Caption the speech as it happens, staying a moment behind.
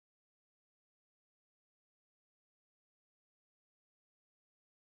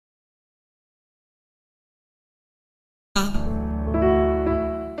Check it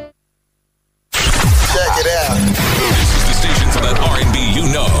out. This is the station for that R&B you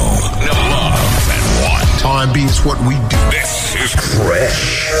know, love, and want. R&B is what we do. This is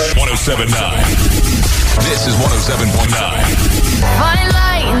Fresh 107.9. This is 107.9. Fine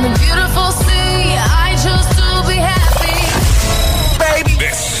light in the beautiful sea. I choose to be happy. Baby.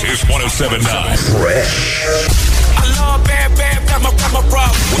 This is 107.9. Fresh. I love bad, got my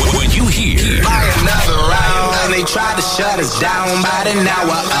problem. When you hear Buy another round. They tried to shut us down about an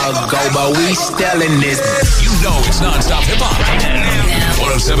hour ago, but we still in this. you know it's non-stop hip-hop.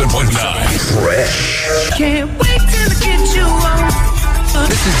 107.9. Fresh. Can't wait till I get you on.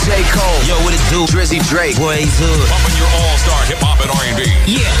 This is J. Cole. Yo, what it do? Drizzy Drake. Boy, he's hood. Bumping your all-star hip-hop and R&B.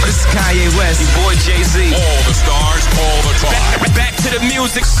 Yeah, this is Kanye West. Your boy Jay-Z. All the stars, all the time. Back to the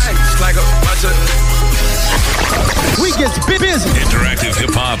music. It's like a bunch of... We get busy. Interactive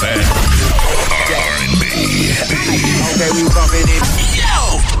hip-hop and R&B. Okay, we bumping it.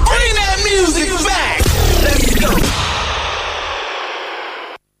 Yo, bring that music back. Let's go.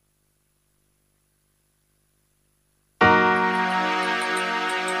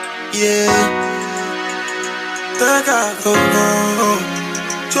 Yeah, that I go home.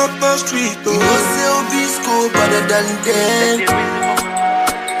 Chop the street, though. Você ouvir school better than them.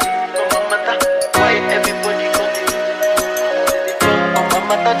 Why everybody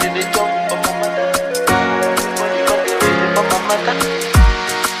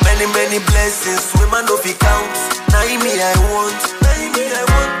many blessings, women no fi count. Now me I want to.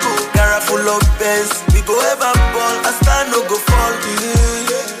 Gara full of best, we go ever ball. A star no go fall.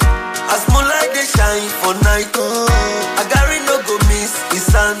 As moonlight they shine for night. A Gary no go miss his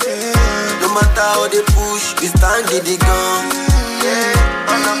sun. No matter how they push, we stand in the gun.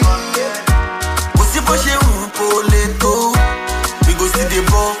 We see push leto. We go see the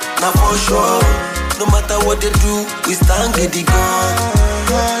ball, now for sure. No matter what they do, we stand in the gun.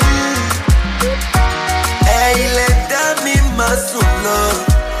 Hey, let that me masuna.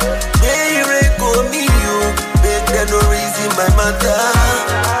 Hey, reko me you. Make them no reason my matter.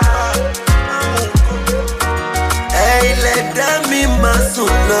 Hey, let that me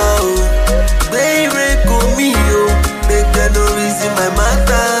masuna. Hey, reko me you. Make them no reason my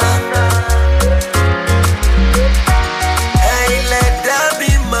matter. Hey, let that be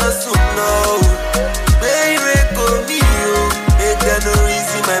masuna. Hey, reko me you. Make them no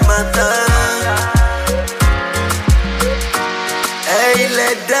reason my matter. Hey,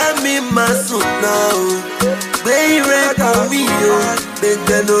 let that me masuna. Hey, reko me you. Make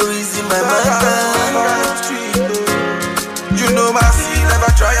them no reason my matter. You know my seed, never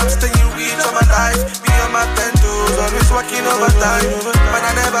try, I'm staying reach on my life. Be on my 10 toes, always working overtime. Man,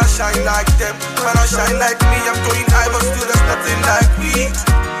 I never shine like them. Man, I shine like me, I'm going high, but still there's nothing like weed.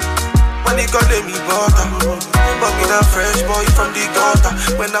 When they call me butter, but me not fresh boy from the gutter.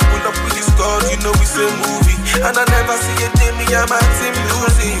 When I pull up with this God, you know it's a movie. And I never see a day, me and my team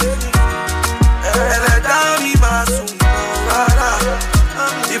losing. And I down me, my soon.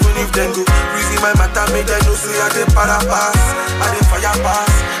 Even if them go reason my matter, make them know say I dey para pass, I dey fire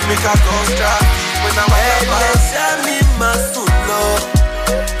pass, make a ghost trap when I want to pass. Hey, me masuna.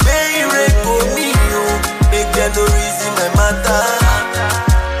 Hey, reko me you. Make them no reason my matter.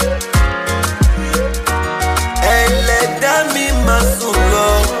 Hey, let that me masuna.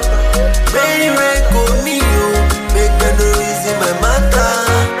 Hey, reko me you. Make them no reason my matter.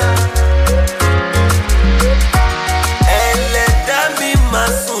 Hey, let that me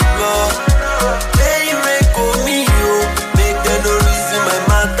masuna. Hey, reko me you. Make them no reason my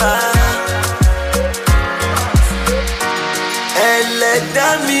matter. Hey, let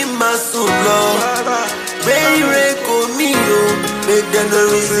that me masuna. Hey, reko me you. Make them no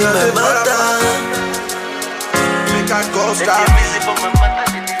reason my matter. Make a ghost trap.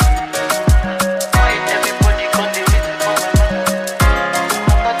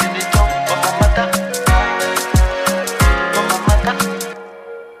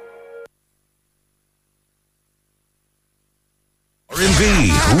 R&B,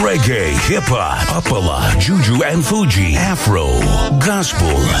 reggae, hip-hop, Uppala, Juju and Fuji, Afro,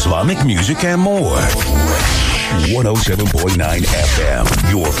 gospel, Islamic music, and more. 107.9 FM,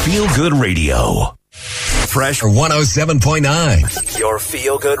 your feel-good radio. Fresh 107.9. Your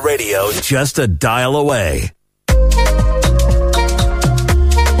feel-good radio, just a dial away.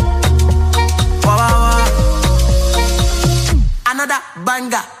 Another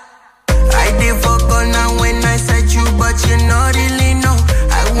banger. I did fuck on now when I said you, but you not really know.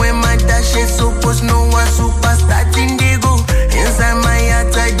 I wear my dash, it's supposed no one superstar indigo. Inside my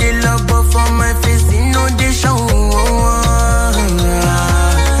heart, I did love, but for my face, you know they show.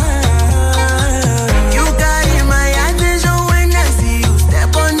 You got in my heart,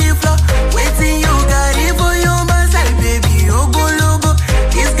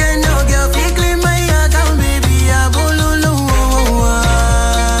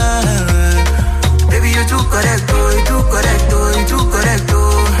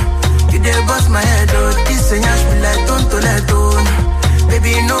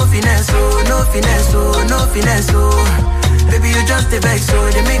 finesse, oh, no finesse, oh. Baby, you just a vex, so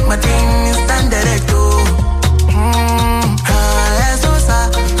they make my thing stand direct, oh. Esosa,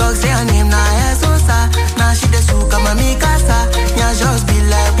 talk say her name, na Esosa. Now she the suka, mami casa. Yeah, just be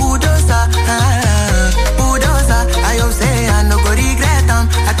like bulldozer, bulldozer. I hope say I no go regret them.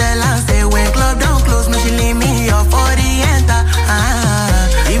 I tell her say when club don't close, no she leave me up for the enter.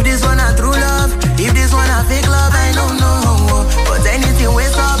 If this one a true love, if this one a fake love, I don't know. But anything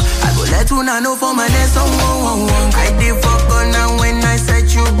waste up, I go let you know for my next song. I did fuck on now when I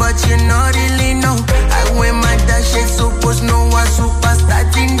said you, but you not really know. I wear my dash shit, suppose no one superstar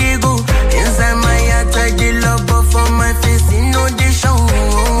indigo. Inside my heart I did love, but for my face you know the show.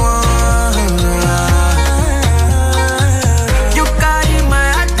 You carry my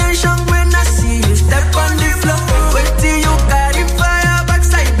attention when I see you step on the floor. Wait till you carry fire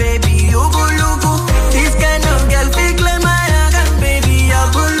backside, baby, you go logo. This kind of girl fake like my hand, baby, I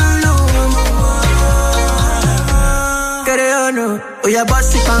go lulu. Oh yeah,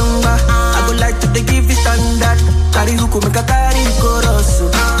 bossy panga. I go like to give you standard. Carry hook, make a carry chorus.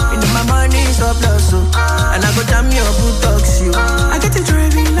 In my money surplus, and I go jam your buttocks, you. I get a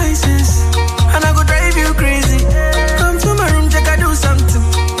driving license, and I go drive you crazy. Come to my room, check I do something.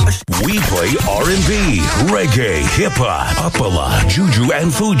 We play R&B, reggae, hip-hop, Uppala, Juju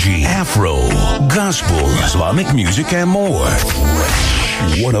and Fuji, Afro, gospel, Islamic music, and more.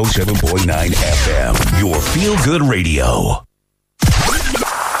 107.9 FM, your feel-good radio.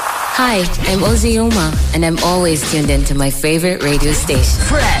 Hi, I'm Ozzy Uma, and I'm always tuned into my favorite radio station.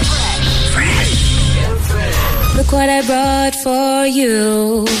 Fresh. Look what I brought for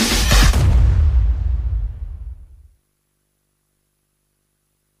you.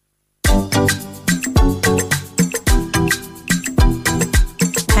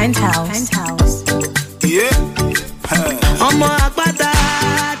 Penthouse. Yeah. Omo akpata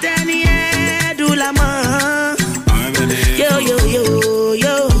teni edu la ma. Yo yo yo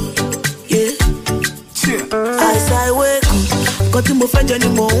yo. Yeah. As I wake up, got to mo fẹ́ jẹ ni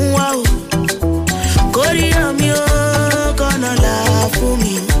mo ń wá o. Kórìíra mi o, gonna laugh for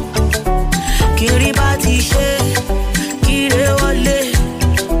me. Kiri bá ti ṣe, kiri wọlé.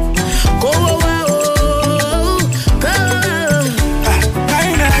 Kówó wá o, kówó.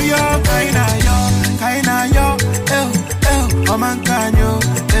 Kaina yo, Oman kanyo,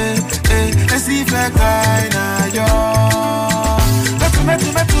 esife kaina yo. Metu,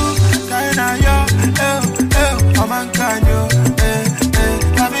 kaina yo, Oman kanyo,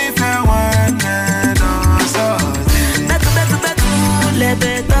 kami fe wane no so. Metu, le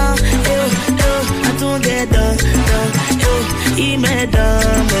betan, atunde dan,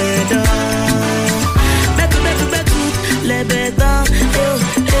 imedan. Metu, le betan,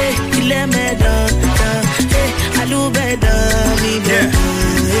 ile medan, alubedan, mi bedan.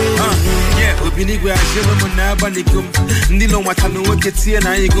 Obinigwe ajelo mona banikum ndilo watanu woketie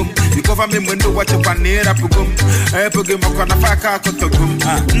na yigum you cover me mwendo wacha panera pugum pugum okona faka kotogum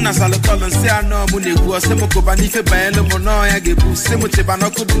nna salo kolon se ano mu negu osemo ko bani fe baelo mono ya gebu semo cheba no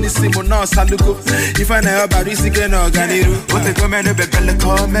ko dini semo no salugo ifa na obari sike no ganiru ote go me no bebele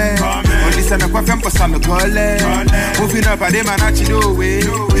come only sana kwa fempo salo gole moving up ade manachi no way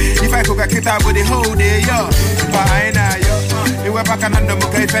if I could get out with the whole day yo fine yo you were back and no mo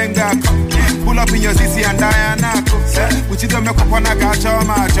kai fenga pull up in your CC and Diana. Which you don't make up on a catch or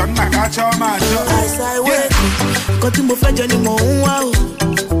match, on a catch or match. As I wake, got to move a journey more. Wow,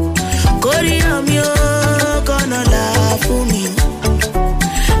 Korea, you're gonna laugh for me.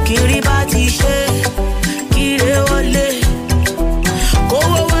 Kiribati, Kiri Wale, go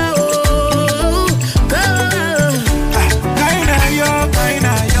wow,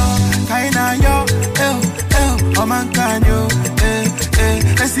 Kaina yo, Oman kanyo,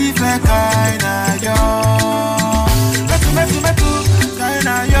 esife kaina yo. Metu,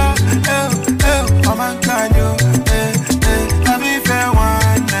 kaina yo, Oman kanyo, kami fe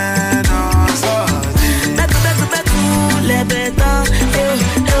wane no so. Metu, le betan,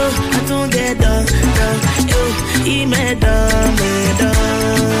 atunde dan, imedan.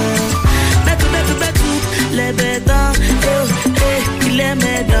 Metu, le betan, ile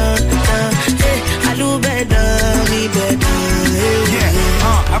medan, alubedan, mi bedan.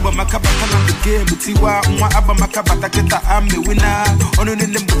 Abba makabata na the game butiwa nwa abba makabata keta ame wina ono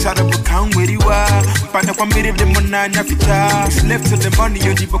nile mbuchara bukan weriwa mpana kwa mbiri de mona nya fita slave to the money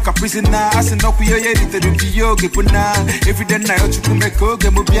yo di boka prisoner asino ku yo yeri te dubiyo ge kuna every day na yo chuku meko ge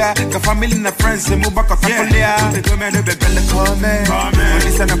mubia ka family na friends mu baka takolea the go me no bebele come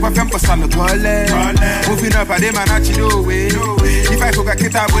only sana kwa fempo salo gole moving up ade manachi no way if I could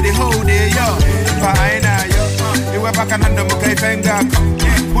get out with the whole day yo fine yo we're back and under Mukai Fenga.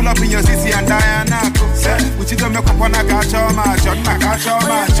 Pull up in your city and Diana. Which you don't make up on a gacha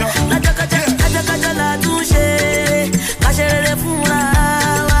match.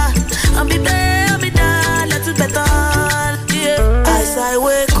 As I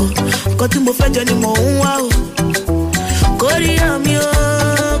wake up, got to move anymore. Wow, Korea me,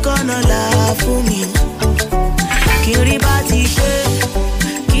 gonna laugh for me. Kiribati she,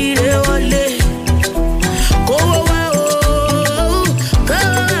 Kire wale. Go.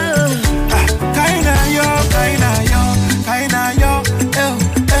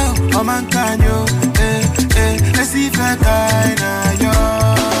 Mancanyo, let's see if I can yo.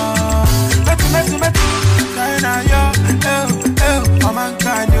 Kaina yo,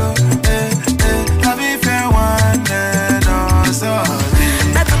 Mancanyo, have fair one and so.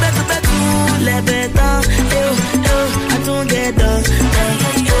 Le beton, I don't get done.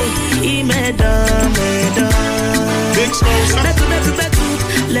 He made done.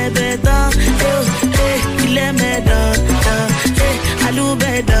 Le beton, il est médon. Alou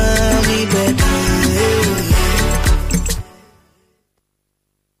bedon, mi bedon.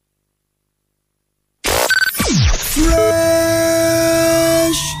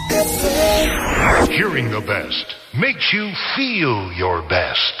 Hearing the best makes you feel your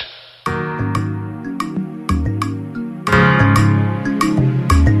best.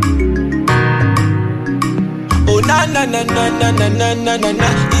 Oh na na na na na na na na na na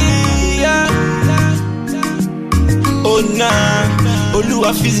yeah. Oh na,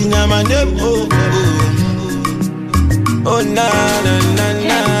 Oluwa fizi na my name. Oh na na na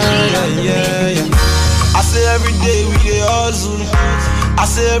na yeah. I say every day we dey hustle. I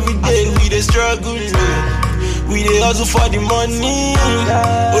say every day we dey struggle. We dey hustle for the money.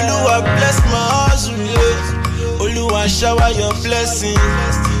 Oluwa bless my hustle. Oluwa shower your blessings.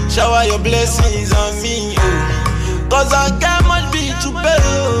 Shower your blessings on me. Cause I got much be to pay.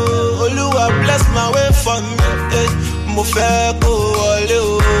 Oluwa bless my way for me. Mo fẹ́ kó wọlé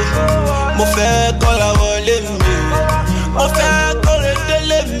o. Mo fẹ́ kó la wọlé mi. Mo fẹ́ kó lè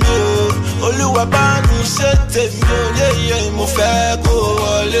délé mi o. Olúwa bá mi ṣe tèmi o. Yeah. Mo fẹ́ kó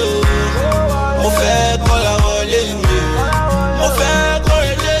wọlé o. Mo fẹ́ kó la wọlé mi o. Mo fẹ́ kó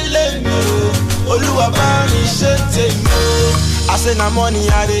lè délé mi o. Olúwa bá mi ṣe tèmi o. I say na money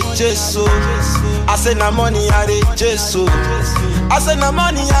I dey chase o. I say na money I dey chase o. I say na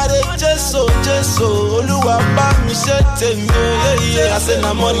money I dey chase o. Olúwa bá mi ṣe tèmi o. Yeah. I say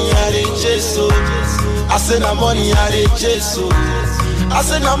na money I dey chase o. I say na money I dey chase o. I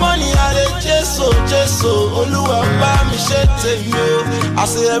say na money I dey chase o. Olúwa bá mi ṣe tèmi o. I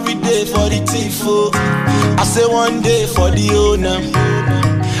say every day for the thief o. I say one day for the owner.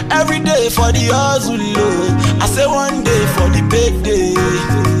 Every day for the hustle, I say one day for the payday.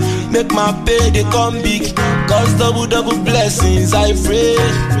 Make my payday come big, cause double blessings I pray.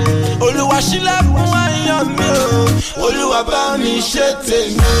 Olúwa ṣílẹ̀kùn ayọ̀ mi o. Olúwa bá mi ṣe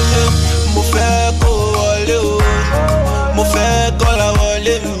tèmi o. Mo fẹ́ kó wọlé o. Mo fẹ́ kó la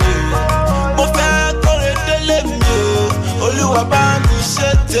wọlé mi o. Mo fẹ́ kó lè délé mi o. Olúwa bá mi ṣe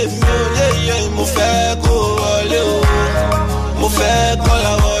tèmi o. Yeah. Mo fẹ́ kó wọlé o. Mo fẹ́ kó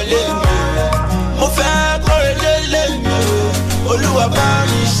la wọlé mi o. Mo fẹ́ kó lè délé mi o. Olúwa bá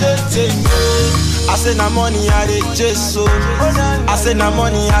mi ṣe tèmi o. I say na money I dey chase o. I say na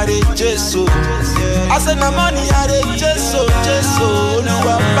money I dey chase o. I say na money I dey chase o.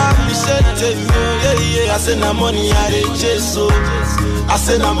 Olúwa bá mi ṣe tèmi o. Yeah. I say na money I dey chase o. I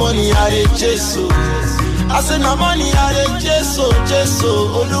say na money I dey chase o. I say na money I dey chase o.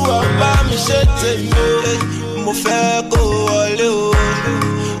 Olúwa bá mi ṣe tèmi o. Mo fẹ́ kó wọlé o.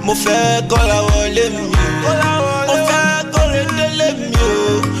 Mo fẹ́ kó la wọlé mi o. Mo fẹ́ kó lè délé mi o.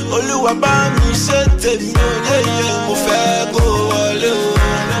 Olúwa bá mi ṣe tèmi o. Yeah. Mo fẹ́ kó wọlé o.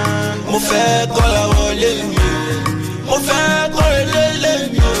 Mo fẹ́ kó la wọlé mi o. Mo fẹ́ kó lè délé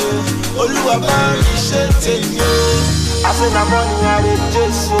mi o. Olúwa bá mi ṣe tèmi o. I say na money I dey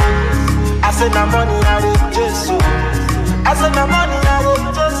chase o. I say na money I dey chase o. I say na money I dey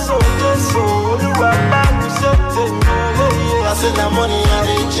chase o. Olúwa bá mi ṣe tèmi o. Yeah. I say na money I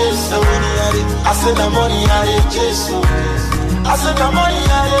dey chase o. I say na money I dey chase o. I say na money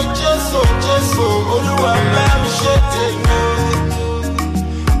I dey chase o. Olúwa bá mi ṣe tèmi o.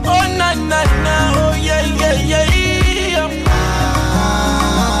 Oh na na na, oh yeah.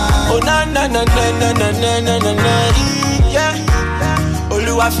 Oh na na na na na na na na na yeah.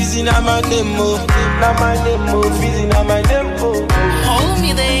 Oluwa fizi na my name o. Na my name o, fizi na my name o. Hold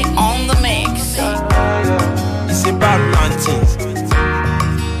me there on the mix. It's a bad man thing.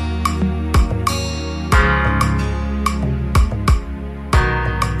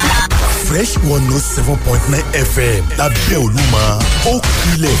 Fresh 105.9. 107.9 FM lábẹ́ Olúmọ ó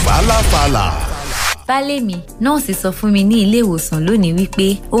kilẹ̀ fàlàfàlà. Baálé mi, nọ́ọ̀sì sọ fún mi ní ilé ìwòsàn lónìí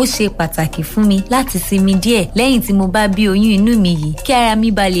wípé ó ṣe pàtàkì fún mi láti sinmi díẹ̀ lẹ́yìn tí mo bá bí oyún inú mi yìí kí ara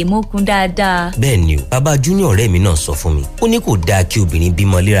mi ba lè mókun dáadáa. Bẹ́ẹ̀ni o, bàbá Junior ọ̀rẹ́ mi náà sọ fún mi. Ó ní kò dáa kí obìnrin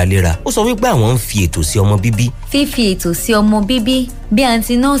bímọ léraléra. Ó sọ wípé àwọn ń fi ètò sí ọmọ bíbí. Fífi ètò sí ọmọ bíbí bí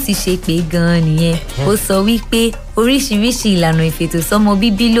àǹtí nọ́ọ̀sì ṣe pé gan-an nìyẹn. Ó sọ wípé oríṣiríṣi ìlànà ìfètòsọ́mọ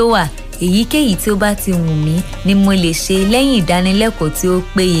bíbí ló wà. Èyíkéyìí tí ó bá ti wù mí ni mo lè ṣe lẹ́yìn ìdánilẹ́kọ̀ọ́ tí ó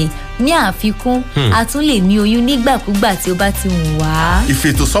péye. Ní àfikún, a tún lè ní oyún nígbàkúgbà tí ó bá ti wù wá.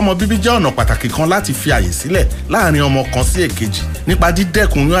 Ìfètòsọ́mọ bíbí jẹ́ ọ̀nà pàtàkì kan láti fi àyè sílẹ̀ láàrin ọmọ kan sí èkejì nípa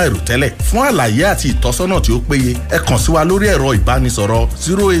dídẹ́kun oyún àìròtẹ́lẹ̀. Fún àlàyé àti ìtọ́sọ́nà tí ó péye, ẹ kàn sí wa lórí ẹ̀rọ ìbánisọ̀rọ̀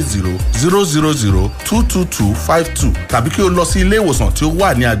 080-000-22252 tàbí kí o lọ sí ilé ìwòsàn tí ó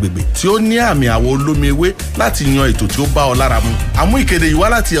wà ní agbègbè tí ó ní àmì àwọ̀ olómi ewé láti yan ètò tí ó bá ọ lára mu. Àmú ìkéde yìí wá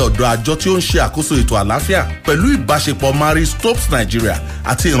láti ọ̀dọ̀ àjọ tí ó ń ṣe àkóso ètò àlàáfíà pẹ̀lú ìbáṣepọ̀ Marie Stopes Nigeria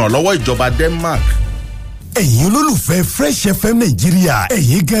àti ìrànlọ́wọ́ ìjọba Denmark. Ẹ̀yin olólùfẹ́ Fresh FM Nàìjíríà,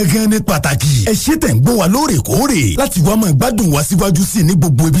 ẹ̀yin gangan ní pàtàkì. Ẹ ṣé tẹ̀ ń gbọ́ wa lóòrèkóòrè láti wá máa gbádùn wa síwájú sí ní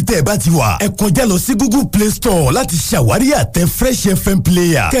gbogbo ibi tẹ́ ẹ bá ti wà. Ẹ kọjá lọ sí Google Play Store láti ṣàwárí àtẹ Fresh FM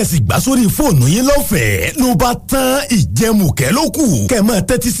Player. Kẹ̀sì gbà sórí fóònù yín lọ́fẹ̀ẹ́. Ló bá tán ìjẹmùkẹ́ ló kù. Kẹ̀ máa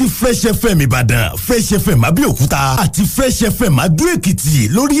tẹ́tí sí Fresh FM Ìbàdàn, Fresh FM Abẹ́òkúta àti Fresh FM Adó-Èkìtì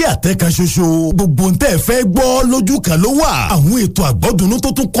lórí àtẹ kan ṣoṣo. Gbogbo ń tẹ́ ẹ fẹ́ gbọ́ lójú kan ló wà. Àwọn ètò àgbọ́dúnú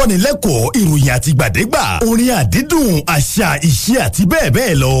tó tún kọ́ni lẹ́kọ̀ọ́, ìròyìn àtìgbàdégbà, orin àdídùn, àṣà, ìṣe àti bẹ́ẹ̀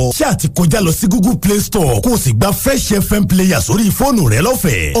bẹ́ẹ̀ lọ. Ṣé àti kọjá lọ sí Google Play Store kó o sì gba Fresh FM Player sórí fóònù rẹ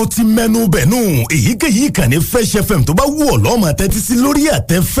lọ́fẹ̀ẹ́. Ó ti mẹ́nu bẹ̀nù èyíkéyìí ìkànnì Fresh FM tó bá wù ọ́ lọ́mọ tẹ́tí sí lórí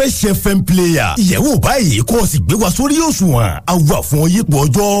àtẹ Fresh FM Player. Ìyẹ̀wò báyìí kó o sì gbé wa sórí òṣùwọ̀n. A wà fún ọyípo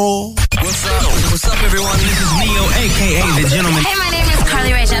ọjọ́. What's up, everyone? This is Neo, aka The Gentleman. Hey, my name is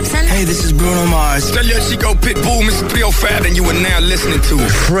Carly Rae Jepsen. Hey, this is Bruno Mars. Tell your Chico Pitbull, Mr. 305, and you are now listening to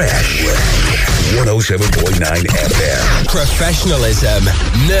Fresh 107.9 FM. Professionalism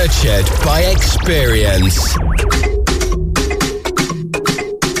nurtured by experience.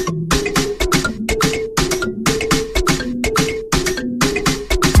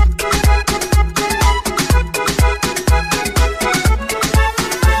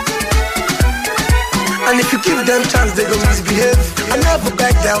 And if you give them chance, they gon' misbehave. I never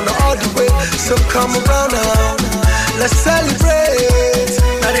back down all the way. So come around now, let's celebrate.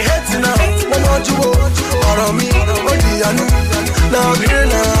 Now they heads now, one more you or on me, or the anu. Now I'm here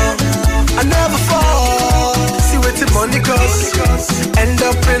now, I never fall. See what the money costs, end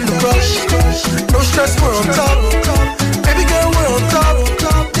up in the rush. No stress, we're on top. Baby girl, we're on top.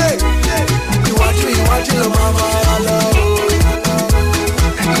 Yeah. You watch me, little mama, I love.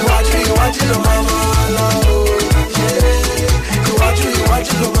 You watch me, little mama.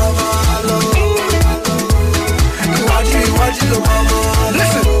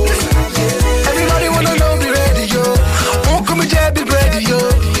 Listen, everybody wanna know me radio. Won't come and jab be ready, yo.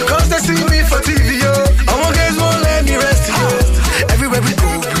 Cause they see me for TV, yo. All my guys won't let me rest, yo. Everywhere we go,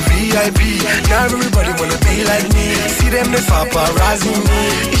 we VIP. Now everybody wanna be like me. See them, they paparazzi me.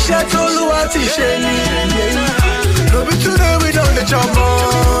 Isha tolu ati sheni. No be today, we don't let your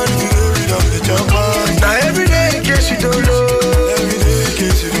on. Now every day, in case you don't know.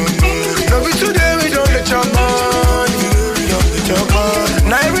 No be today, we don't let your on.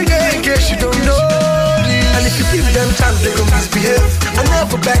 Now every day, in case you don't know. And if you give them chance, they gon' misbehave. I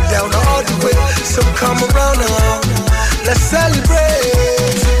never back down all the way. So come around now, let's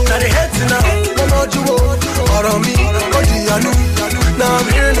celebrate. Now they heads now, one more you or on me, or the anu. Now I'm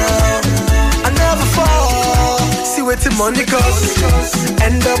here now, I never fall. See what the money costs,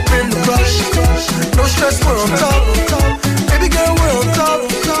 end up in the rush. No stress, we're on top. Baby girl, we're on top.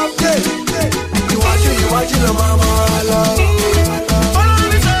 Yeah. You watch your mama, I love.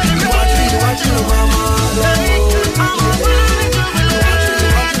 You watch your mama, I love.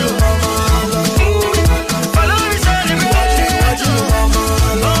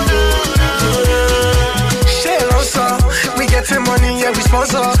 Money, yeah, we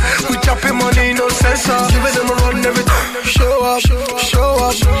sponsor. We chopping money, no censor. Giving them a run, everything. Show up.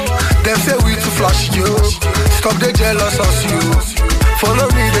 Them say we too flashy, yo. Stop the jealous of you. Follow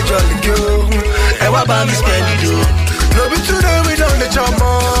me, the jolly girl. And what about me spending, yo? No be today, we don't let your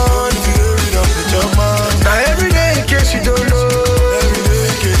man. Now every day, in case you don't know.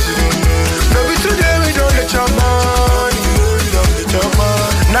 No be today, we don't let your man.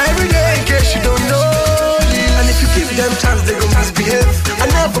 Now every day, in case you don't know. Give them chance, they gon' misbehave. I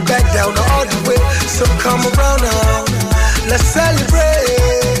never back down all the way. So come around now, let's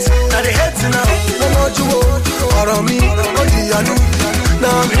celebrate. Now they heads now, one more you or on me, or the anu.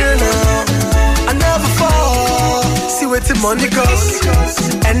 Now I'm here now, I money cause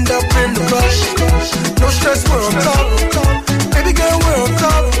end up in the rush. No stress, we're on top. Baby girl, we're on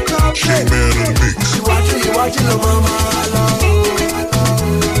top. King man in the mix. You watching the mama, love.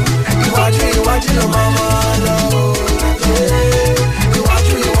 You watching the mama, love. Yeah. You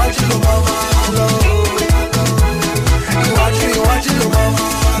watching the mama, love. You watching the mama,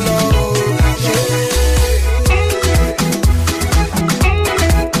 love. Yeah.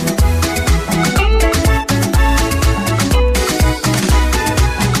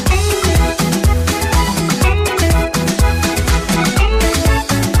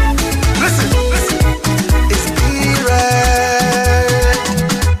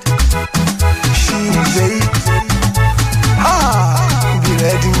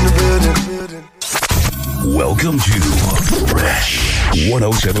 Welcome to Fresh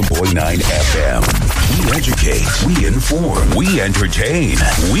 107.9 FM. We educate, we inform, we entertain,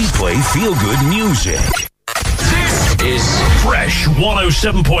 we play feel-good music. This is Fresh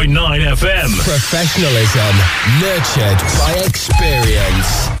 107.9 FM. Professionalism nurtured by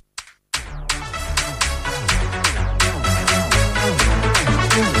experience.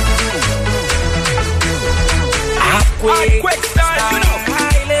 Quick style, you know.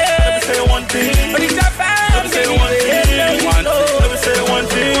 Let me say one thing. Let me say one thing. Let me say one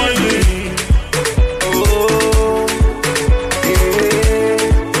thing. Oh,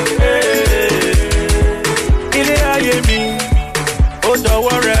 yeah. Ilé ayé mi, ó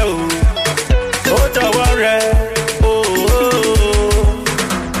dọwọ́ rẹ o. Ó dọwọ́ rẹ.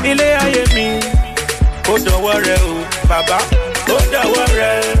 Ilé ayé mi, ó dọwọ́ rẹ o. Bàbá, ó dọwọ́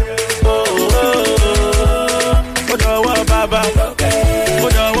rẹ. Baba,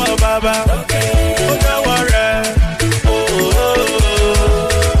 Odawa Baba, Odawa Re,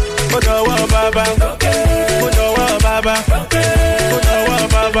 Odawa Baba, Odawa Baba, Odawa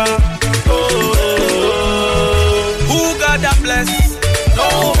Baba. Who got that bless? No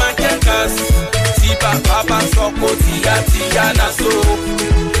man can curse. Tiba Baba Soko Tia na so.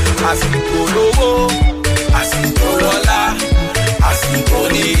 Asiko lowo, asiko lola, asiko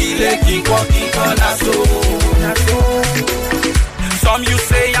ni ile kiko na so. Some you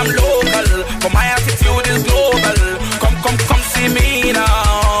say I'm local, but my attitude is global. Come see me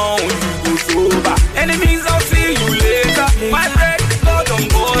now. You go sober. Enemies, I'll see you later. My bread, Lord on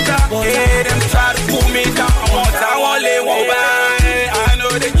water. Yeah, them try to pull me down. What I want, they won't buy. I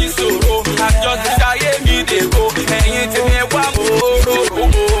know they keep sorrow. I just desire me, they go. Ain't to me, one more.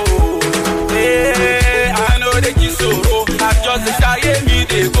 Yeah, I know they keep sorrow. I just desire me,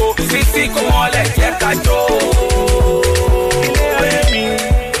 they go. See, come on, let's get a joke.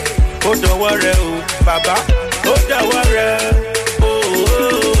 Ó dọwọ́ rẹ o, bàbá, ó dọwọ́ rẹ o.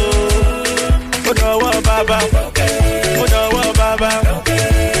 Ó dọwọ́ bàbá, ó dọwọ́ bàbá,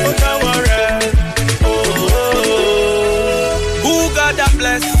 ó dọwọ́ rẹ o. Who got that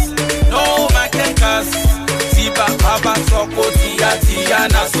bless? No man can curse. Tí bàbá sọ̀kò tíya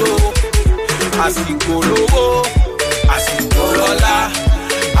na so. Àsìkò lówó, àsìkò lọ́lá,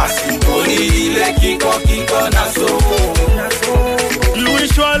 àsìkò ní ilé kíkọ́ na so. Louis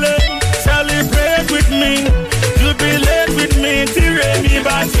Schwale, celebrate with me, jubilate with me, tire me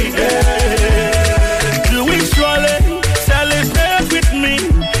back today. Louis Schwale, celebrate with me,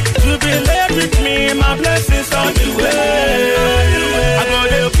 jubilate with me, my blessings on the way. I got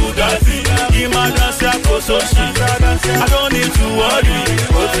the Bugatti, Imagine Kososhi. I don't need to worry,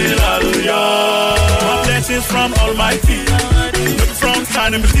 my blessings from Almighty, not from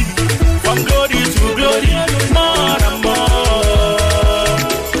Time from glory to glory, more and more.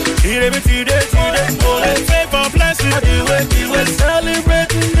 Today, oh, let's pray for blessing. You will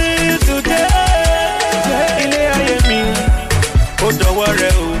celebrate me today. Ilé ayé mi, ó dọwọ́ rẹ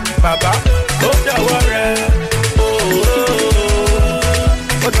o, bàbá, ó dọwọ́ rẹ o.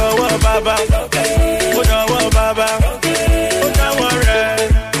 Ó dọwọ́ bàbá, ó dọwọ́ bàbá, ó dọwọ́ rẹ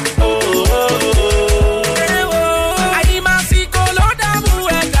o. Àyìnbásíkò ló dààmú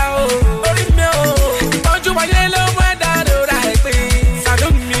ẹ̀dá o, orí mi o, tọ́jú wáyé ló mú ẹ̀dá lóra ẹ̀ pé.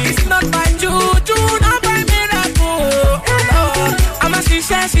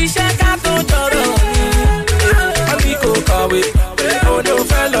 Ṣiṣẹ́ ká tó jọrọ̀ àbí kò kàwé òde ò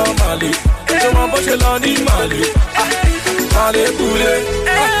fẹ́ lọ màlè tó mọ bó ṣe lọ ní màlè màlè kúlẹ̀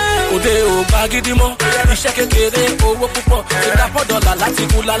òde ò gbà gidi mọ́ iṣẹ́ kékeré owó púpọ̀ ìdápọ̀ dọ́là láti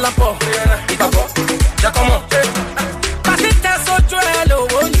kú lálápọ̀ ìgbàgbọ́ jẹ́kọ́ mọ̀. pàṣẹ tẹ sójú ẹ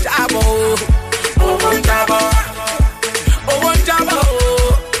lówó ń jábọ̀ owó ń jábọ̀ owó ń jábọ̀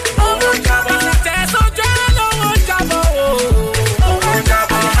owó ń jábọ̀ tẹ sójú ẹ lówó ń jábọ̀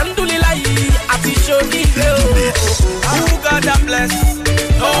Who got that bless?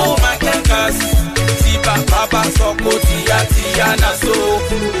 No man can curse. Tiba Baba Soko Tia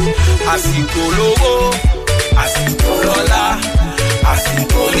àsìkò lówó, àsìkò lọ́lá,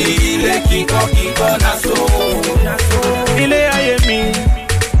 àsìkò ní ilé kíkọ́ náà so. Ilé ayé mi,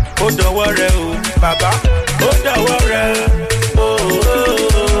 ó dọ̀wọ́ rẹ o, bàbá, ó dọ̀wọ́ rẹ o,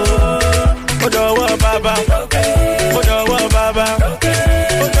 ó dọ̀wọ́ bàbá, ó dọ̀wọ́ bàbá,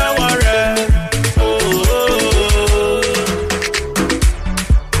 ó dọ̀wọ́ rẹ o.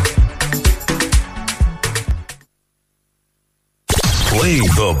 Playing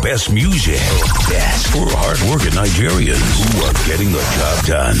the best music. Best for hard-working Nigerians who are getting the job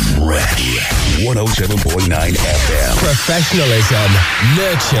done. Fresh 107.9 FM. Professionalism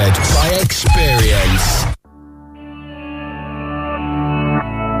nurtured by experience.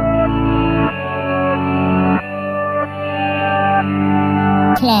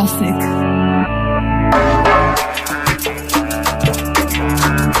 Classic.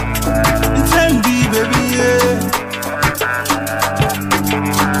 It's MD, baby, yeah.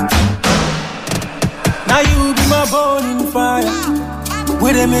 Now you be my burning fire.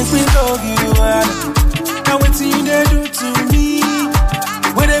 Where they make me love you, now what you they do to me?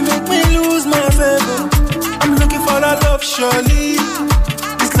 Where they make me lose my favor? I'm looking for that love, surely.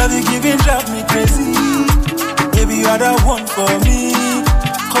 This love you giving drive me crazy. Baby, you are the one for me.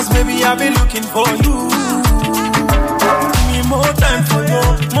 Cause baby, I've been looking for you. Give me more time for you,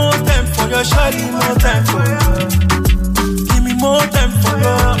 more time for your surely, more time for you. Give me more time for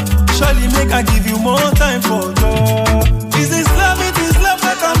you. Surely make I give you more time for you. Is this love, it is love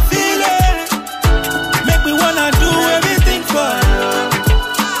that I'm feeling. Make me wanna do everything for you.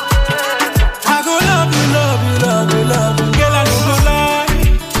 I go love you, love you, love you, love you. Girl, I don't go lie.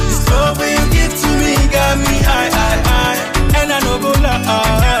 This love when you give to me got me high. And I no go lie.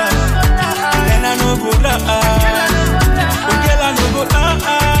 And I no go lie. Oh, girl, I no go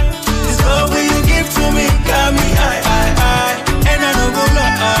lie. This love when you give to me got me high. And I no go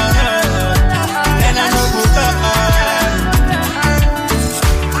lie. And I no go lie.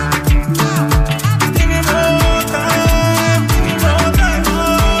 Give me more time. Give me more time.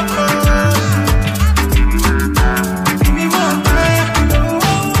 Give me more time.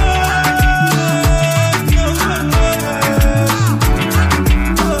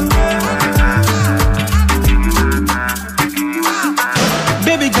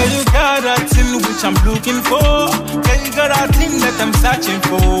 Baby girl, you got that thing which I'm looking for. Girl, you got that thing that I'm searching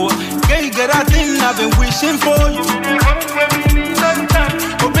for. Girl, you got that thing I've been wishing for. You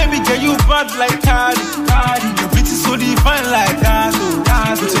oh baby girl, you bad like Cardi. Your beauty so divine like that.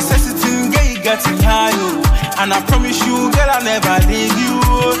 Oh, with your sexy thing, girl, you got me high. Oh, and I promise you, girl, I'll never leave you.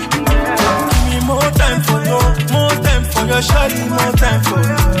 Give me more time for you, more time for your shawty, more time for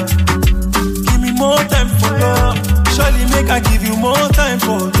you. Give me more time for you. Surely make I give you more time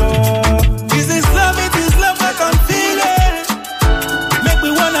for you. Is this love, it is love that I'm feeling. Make me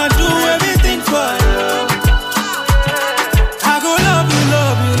wanna do everything for you. I go love you,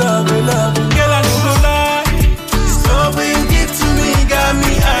 love you, love you, love you. Girl, I don't go lie. This love when you give to me got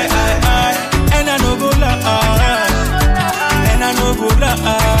me high. And I no go lie. And I no go lie.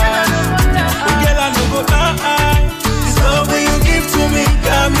 Oh, girl, I no go lie. This love when you give to me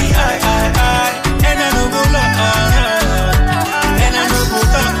got me high. And I no go lie. And I no go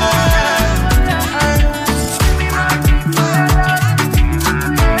lie.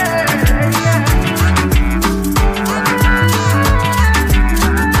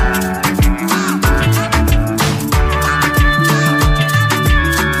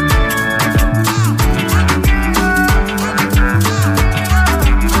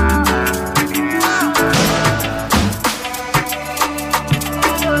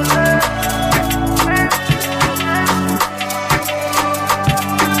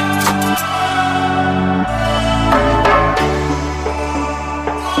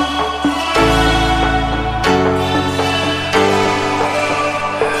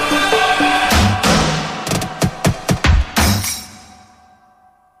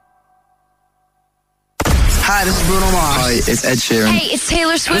 Hi, this is Bruno Mars. Hi, it's Ed Sheeran. Hey, it's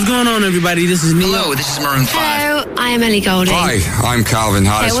Taylor Swift. What's going on, everybody? This is Neo. Hello, this is Maroon 5. Hello, I am Ellie Goulding. Hi, I'm Calvin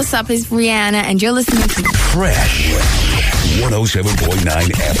Harris. Hey, what's up? It's Rihanna, and you're listening to Fresh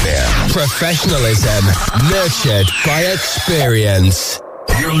 107.9 FM. Professionalism nurtured by experience.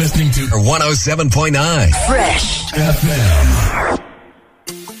 You're listening to 107.9 Fresh FM.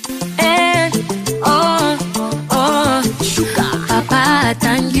 Papa,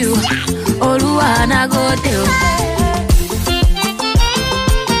 thank you. Oluwana go tell.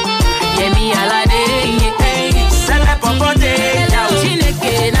 Yemi alade, sala popote,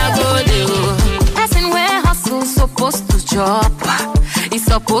 chineke na go tell. Person where hustle supposed to chop, he's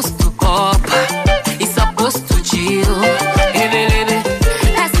supposed to cop, he's supposed to chill.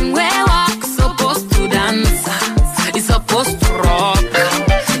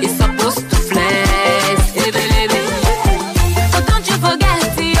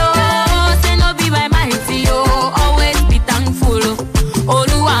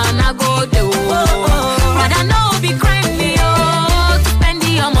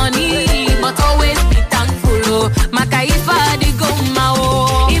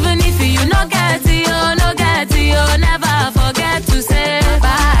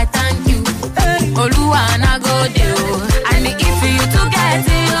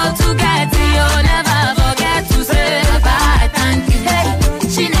 to get you, never forget to say bye, thank you. Hey,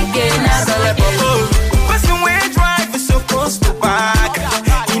 Chineke na person wey drive is supposed to back.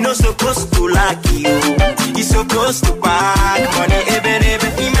 He no supposed to like you. He supposed to back money.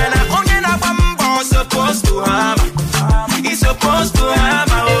 Imana onye na bambo supposed to hammer. He supposed to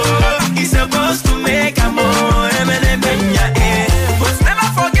hammer. Oh, he supposed to make a more. But never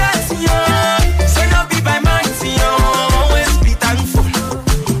forget you. Say no be by might you. Always be thankful.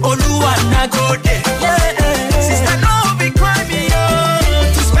 Oluwa na go there. Sister no be crying you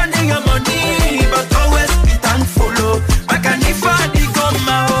to spending your money, but always be thankful. Back and if I come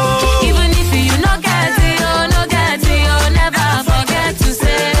out. even if you no get you, never forget to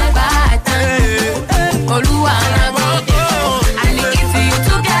say bye, thank you. Oluwa na go there. And if you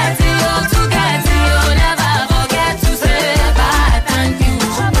to get you, never forget to say bye, thank you.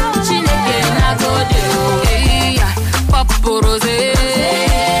 Chineke na go there. Pop rosé,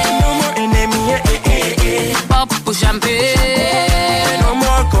 No more enemy. pop champagne. No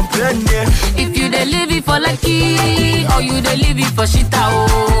more complaining. If you dey live it for lucky, or you dey live it for shita,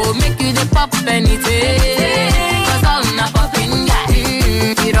 oh, make you dey pop anything. Cause all na popping guy.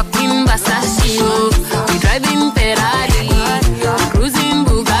 We rocking Versace, oh, we driving Ferrari, we cruising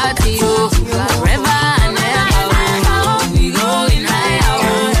Bugatti, oh, forever and ever, oh, we going higher,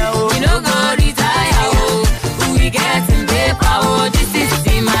 oh, we no go retire, oh, we getting paper, oh, this is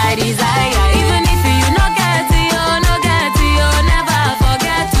my desire. Even if you no get you, never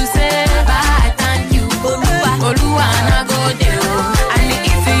forget to say bye, thank you. Oluwa na go there, oh. And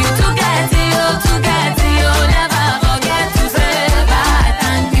if you to get you, never forget to say bye,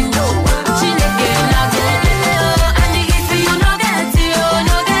 thank you. Chineke na go there, oh. And if you no get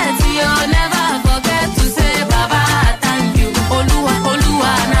you, never forget to say baba, thank you.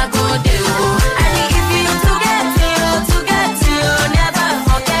 Oluwa na go there, oh. And if you to get you, never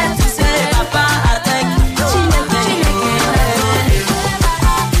forget to say baba, thank you. Chineke na go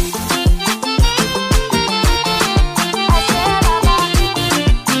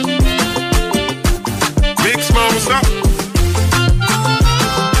Big Smoke, what's up?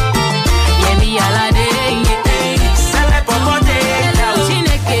 yeah, me ala dey, yeah. Celeb Bobote.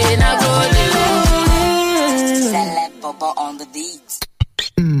 Chineke na go there. Celeb Bobo on the beat.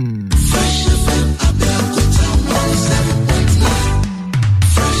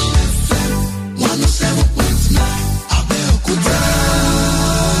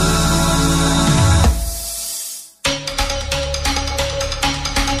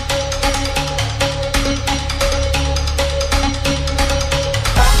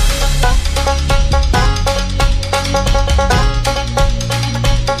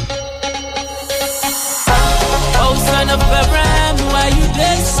 Oh, son of Abraham, why you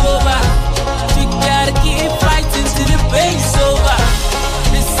dey sober? You gotta keep fighting till the pain's over.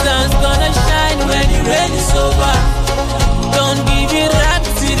 The sun's gonna shine when the rain is over. Don't give it up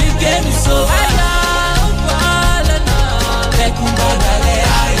till the game is over.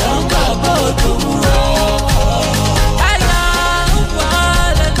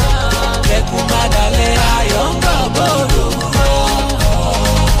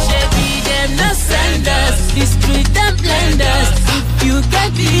 The street and blenders. If you get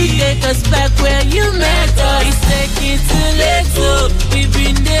the take us back where you met us. It's taking too late, so we've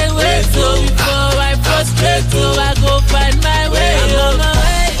been there way so before I frustrate, so I go find my way. I'm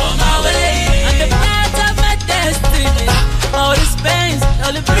on my way, on the path of my destiny. All this pains,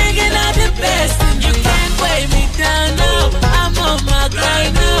 all the bringing out the best. You can't weigh me down now. I'm on my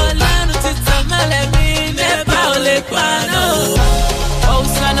grind now. Lano to let me never let me. Oh,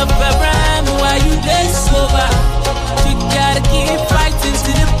 son of Abraham, why you dey sober? You gotta keep fighting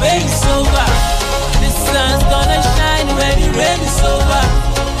till the pain's over. The sun's gonna shine when the rain is over.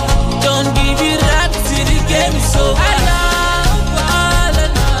 Don't give it up till the game is over.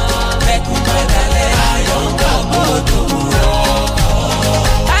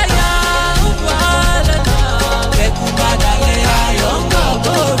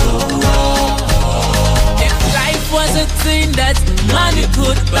 If life was a thing that money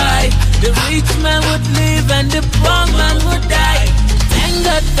could buy, the rich man would live and the poor man would die. Thank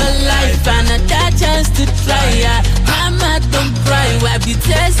God for life and that chance to try. Mama, don't cry, wipe the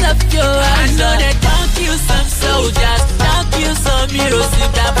tears of your eyes. I know they don't kill some soldiers, don't kill some heroes.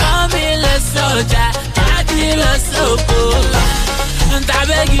 If that formula soldier, that kill us so cool. And I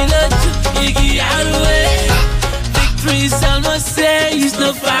beg you, let you get out of the way. Victory's almost there, he's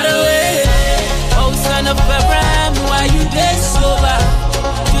not far away. Oh, son of Abraham, why you there sober?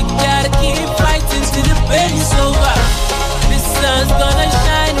 You gotta keep fighting till the pain is over. The sun's gonna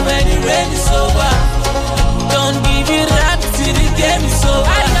shine when the rain is over. Don't give it up till the game is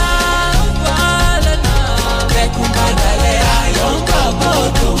over.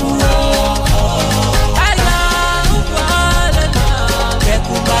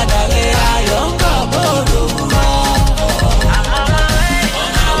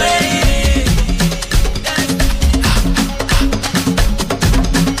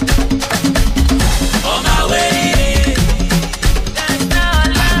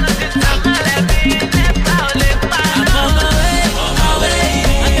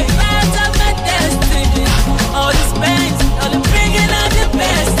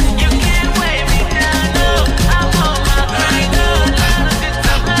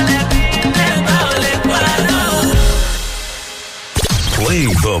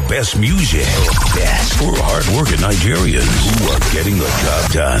 The best music. Best for hard-working Nigerians who are getting the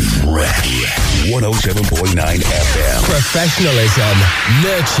job done. Fresh 107.9 FM. Professionalism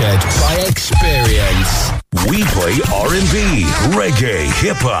nurtured by experience. We play R&B, reggae,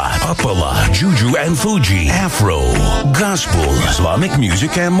 hip-hop, Apala, Juju and Fuji, Afro, gospel, Islamic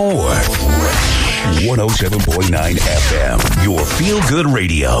music, and more. Fresh 107.9 FM, your feel-good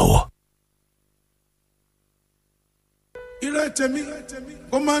radio. Ìrètèmi,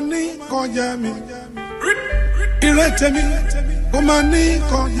 kò máa ní kọjá mi. Ìrètèmi, kò máa ní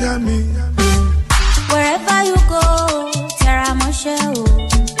kọjá mi. Wherever you go, Tera Moshe.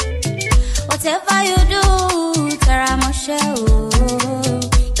 Whatever you do, Tera Moshe.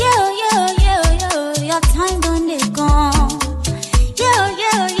 Your time done they gone.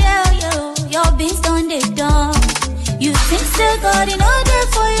 Your beans done they done. You think still God in order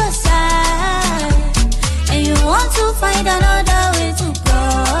for your side, and you want to find another way to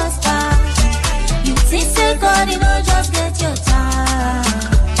prosper. You think still God in order just get your time.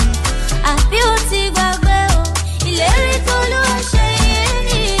 A beauty bagwell, ileri tolu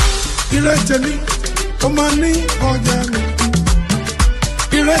shey. Ìrètèmi, kò máa ní kọjá mi.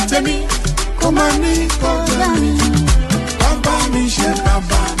 Ìrètèmi, kò máa ní kọjá mi. Bàbá mi ṣe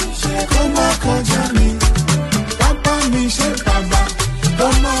bàbá, kò máa kọjá mi. Bàbá mi ṣe bàbá, kò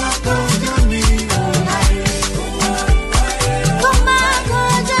máa kọjá mi. Kò máa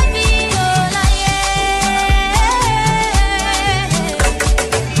kọjá mi láyé.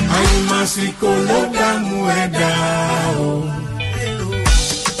 Àyùmásíkò ló dààmú ẹ̀dá o.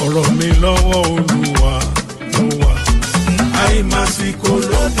 Ọ̀rọ̀ mi lọ́wọ́ Olúwa ló wà. Àyùmásíkò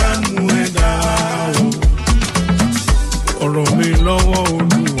ló dààmú ẹ̀dá o. Ọ̀rọ̀ mi lọ́wọ́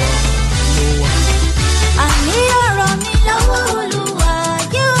Olúwa ló wà. Àní ọ̀rọ̀ mi lọ́wọ́ Olúwa,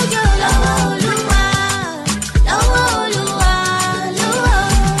 yóò lọ́wọ́ Olúwa, lọ́wọ́ Olúwa, lọ́wọ́.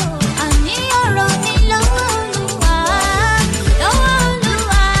 Àní ọ̀rọ̀ mi lọ́wọ́ Olúwa, lọ́wọ́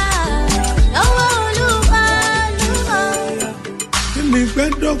Olúwa, lọ́wọ́ Olúwa, lọ́wọ́. Kí ni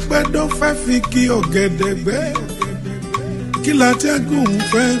gbẹ́dọ́gbẹ́dọ́ fẹ́ fi kí ọ̀gẹ̀dẹ̀ gbẹ́? Kí látẹ́gùn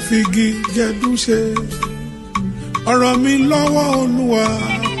fẹ́ fi gi jẹ̀dú ṣe? Ọ̀rọ̀ mi lọ́wọ́ Olúwa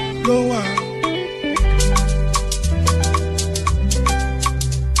ló wà.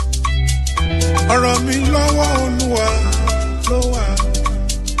 Ọ̀rọ̀ mi lọ́wọ́ Olúwa ló wà.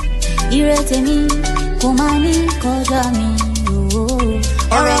 Ìrètèmi, kò máa ní kọjá mi.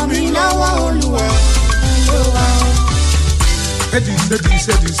 Ọ̀rọ̀ mi lọ́wọ́ Olúwa ló wà. Edis,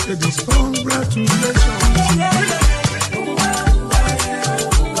 congratulations.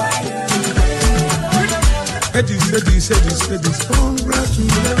 Edis,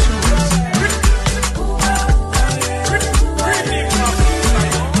 congratulations.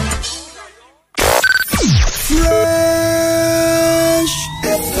 Fresh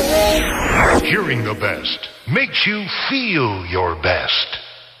FM. Hearing the best makes you feel your best.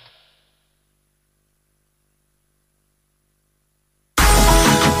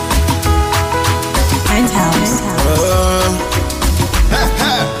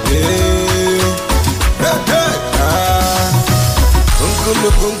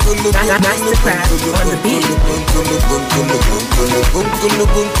 Mastercraft on the beat.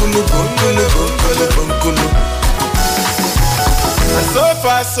 And so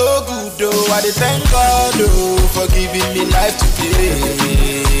far so good though, I dey thank God oh, for giving me life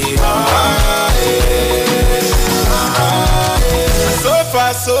today. And so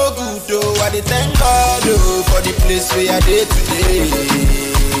far so good though, I dey thank God oh, for the place where I dey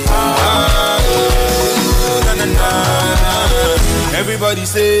today. Everybody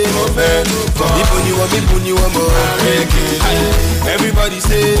say, oh man, you want more. Everybody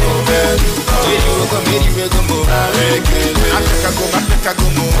say, oh man, you go more. Africa go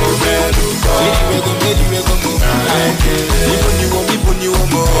more. You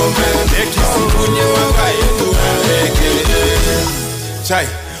want more. Chai,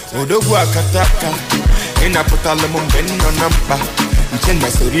 Odogu akataka, inapota lemon bend on number. You change my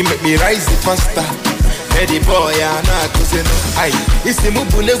story, make me rise faster. Eddie boy, I'm not cousin. Aye, it's the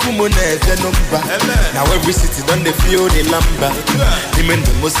Mubule woman, the number. Now every city done they feel the lumber. The men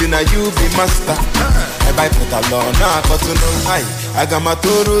the most in a you be master. I buy put a law, now but to know. Aye, I got my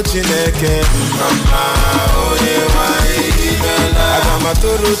Toro Chineke. Mama, oh yeah, I got my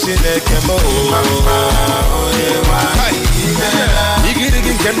Toro Chineke. Mama, oh yeah, you get it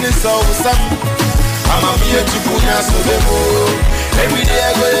in this all some. I'm a mere to put us to the moon. Every day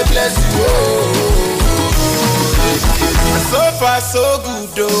I go to bless you. And so far so good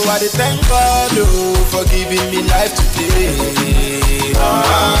though, I dey thank God oh, for giving me life today.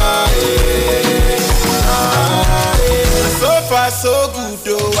 And so far so good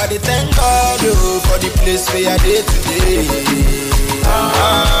though, I dey thank God for the place where I dey today.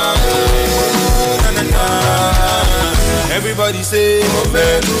 Everybody say,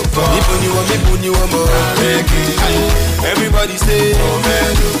 everybody say,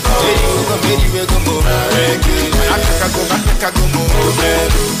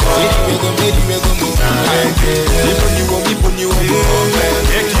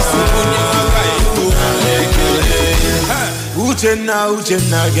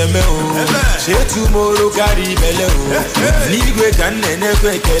 Uchenna gemeo. She tomorrow carry beleo. Nigwe kanene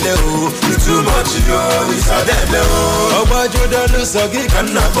kwekeleo. It's too much yo, it's a debelo. Obajo dolo sogi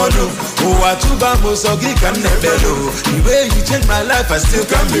kanna bono. Owatuba mo sogi kanne belo. The way you change my life, I still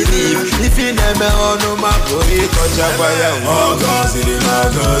can't believe. If you never ono mako ikocha kwaya. Ogozi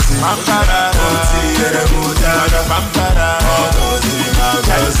magozi. Pampara oti ere mutana. Pampara ogozi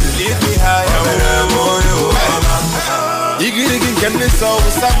magozi. Lead me higher, moyo. Igirigi kenne so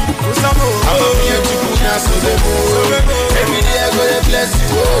usamo. I'm a here to put us on the moon. Every day I go to bless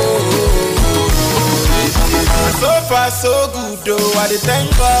you. So far so good though. I thank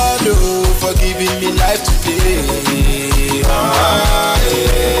God for giving me life today.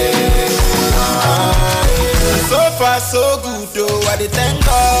 So far so good though. I thank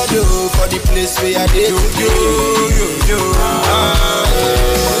God for the place where I did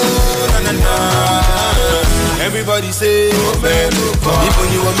Everybody say,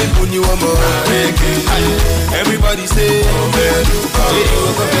 everybody say,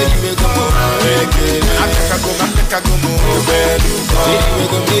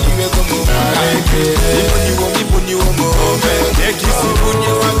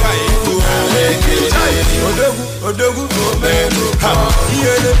 Odogu,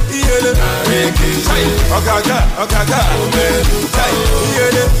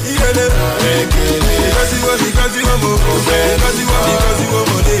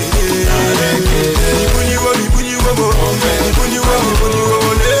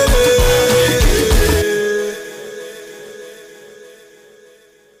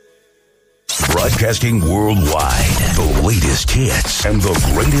 Broadcasting worldwide, the latest hits and the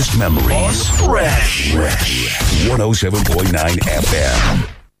greatest memories. Fresh 107.9 FM.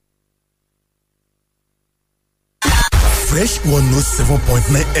 Fresh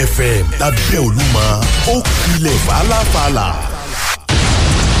 107.9 FM lábẹ́ Olúmọ ó kilẹ̀ fàlàfàlà.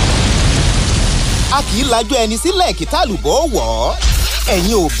 A kì í lajú ẹni sílẹ̀ kí tálùbọ̀ wọ̀.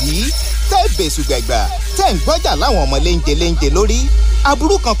 Ẹ̀yin òbí tẹ́ bẹ̀sù gbẹ̀gbà tẹ́ ń gbọ́jà láwọn ọmọ léńjẹ lórí.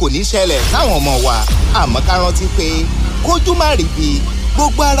 Aburú kan kò ní ṣẹlẹ̀ láwọn ọmọ wa. Àmọ́ ká rántí pé kójú má rí bí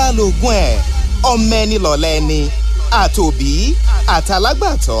gbogbo ara lògùn ẹ̀. Ọmọ ẹni lọ̀lẹ́ ẹni. Àtòbí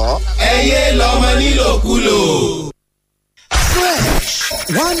àtàlágbàtọ́. Ẹyẹ lọmọ nílòkulò. Fresh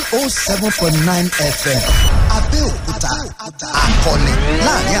 107.9 FM Abẹ́òkúta akọni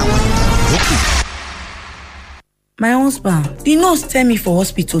láàrin àwọn ìtàn yòókù. My husband, the nurse tell me for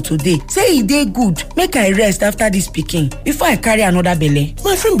hospital today, say e dey good make I rest after this pikin before I carry another belle.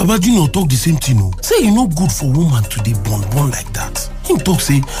 My friend Baba Junior talk the same thing o. Say e no good for woman to dey born like that. Him talk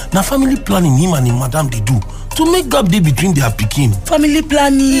say na family planning him and him madam dey do to make gap dey between their pikin. Family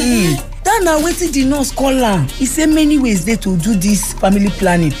planning? That na wetin the nurse call am. E say many ways dey to do this family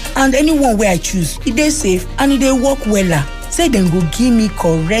planning and anyone wey I choose, e dey safe and e dey work wella. Say dem go give me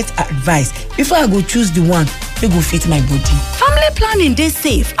correct advice before I go choose the one wey go fit my body. Family planning dey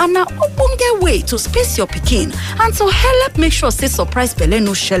safe and na ogbonge way to space your pikin and to help make sure say surprise belle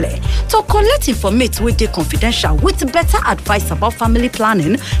no shele. To collect information wey dey confidential with better advice about family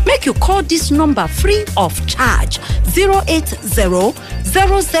planning, make you call this number free of charge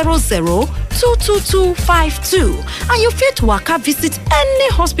 080-000-22252 and you fit waka visit any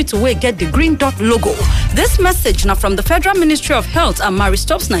hospital wey get the green dot logo. This message na from the Federal Ministry of Health and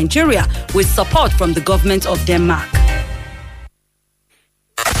Maristops Nigeria with support from the government of Denmark.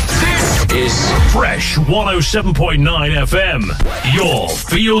 This is Fresh 107.9 FM, your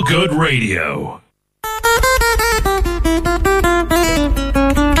feel-good radio.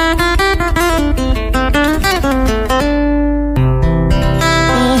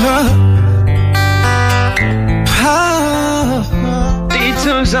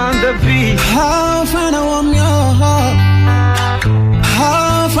 Detours on the beat. How far I want your heart.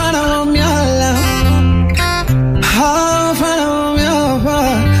 How far I want your love. How far I want your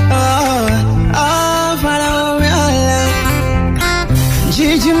heart. How far I want your love.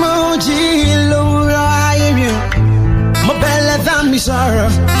 Gigi Moji, Laura, I am you. More better than me, sorrow.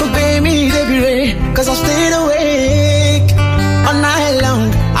 Could pay me every day, cause I stayed awake all night long.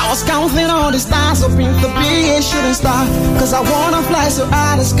 I was counting all the stars, hoping the big shouldn't stop. Cause I wanna fly so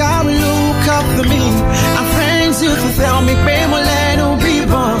high, the sky will look up to me. And friends used to tell me, pay more land, don't be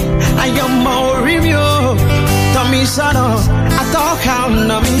born. I am more review. Tommy Sano, I talk how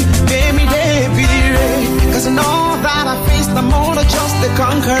me, baby, baby, cause I know that I face the more than just the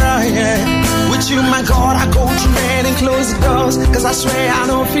conqueror, yeah. With you, my God, I go to bed and close the doors, cause I swear I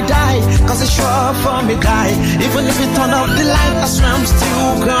know if you die, cause it's sure for me die. Even if you turn off the light, I swear I'm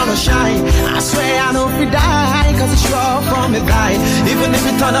still gonna shine. I swear I know if you die, cause it's sure for me die. Even if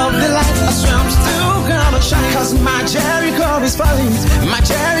you turn off the light, I swear I'm still gonna shine. Cause my Jericho is falling, my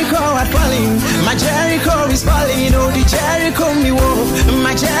Jericho is falling, my Jericho is falling, oh the Jericho me whoa.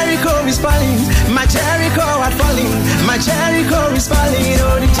 My Jericho is falling, my Jericho is falling, my Jericho is falling,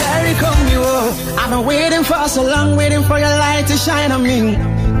 oh the Jericho me whoa. I've been waiting for so long, waiting for your light to shine on me.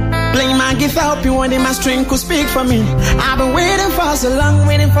 Playing my gift, help you when my strength could speak for me. I've been waiting for so long,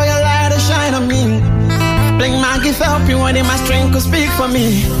 waiting for your light to shine on me. Playing my gift, help you when my strength could speak for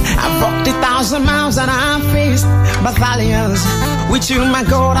me. I've walked 1,000 miles and I've faced battalions. With you, my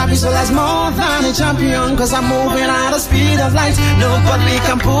God, I visualize more than a champion. Cause I'm moving at the speed of light. Nobody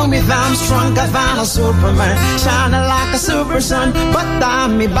can pull me down, stronger than a Superman, shining like a super sun. But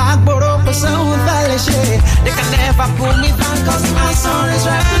I'm me back, but open so they can never pull me down, cause my sun is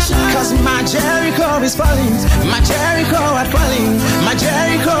right to shine. Cause my Jericho is falling, my Jericho is falling, my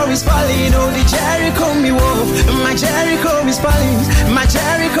Jericho is falling, oh the Jericho me whoa. My Jericho is falling, my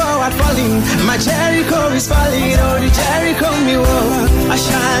Jericho is falling, my Jericho is falling, oh the Jericho me whoa. I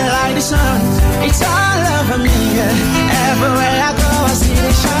shine like the sun, it's all over me, yeah. Everywhere I go I see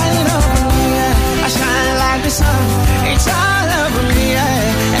it shining over me, yeah. I shine like the sun, it's all over me,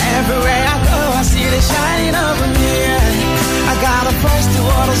 yeah. Everywhere I go I see it shining over me, yeah. I gotta press the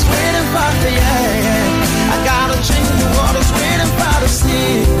waters waiting for the yeah. I gotta drink the waters waiting for the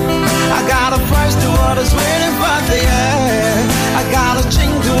sea. I gotta press the waters waiting for the yeah. I gotta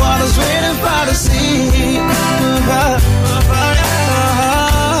drink the waters waiting for the sea.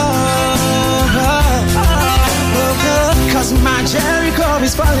 Cause my Jericho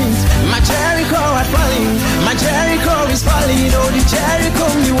is falling, my Jericho is falling, my Jericho is falling, oh the Jericho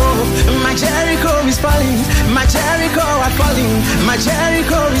me whoa. My Jericho is falling, my Jericho is falling, my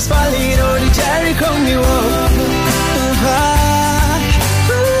Jericho is falling, oh the Jericho me whoa.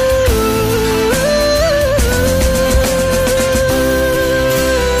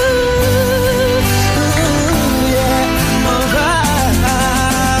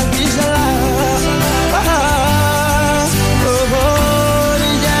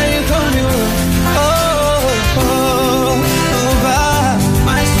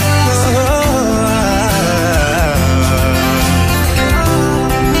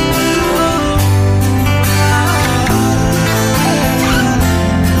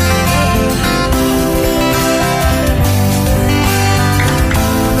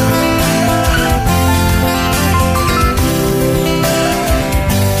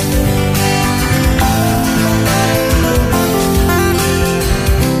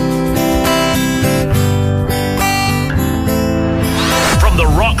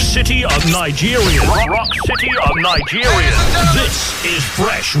 City of Nigeria. Rock City of Nigeria. This is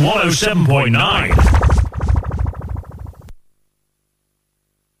Fresh 107.9.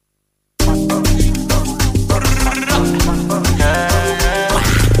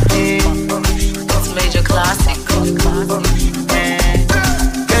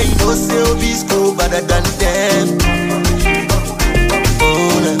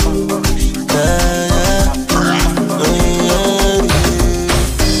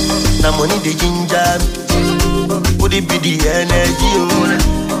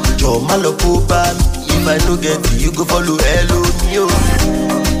 If I no get you, you go follow hello me, oh.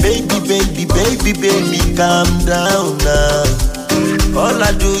 Baby, baby, baby, baby, calm down now. All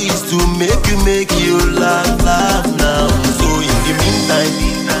I do is to make you laugh, laugh now. So in the meantime,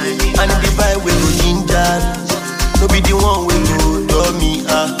 and the vibe we go ginger, no be the one we go do me,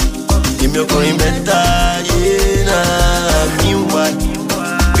 give me your going better, yeah, nah. Meanwhile,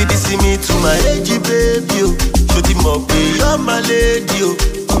 be this me to my age, baby, oh. Shoot him up, you're my lady, oh.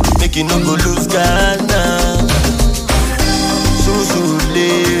 Make you no go lose Ghana. Susule,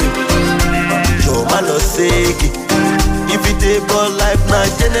 yo malo seki. If it a ball life na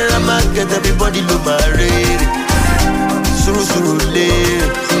general market, everybody lo marry. Susule,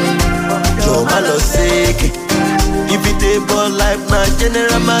 yo malo seki. If it a ball life na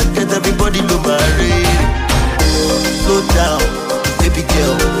general market, everybody lo marry. Slow down, baby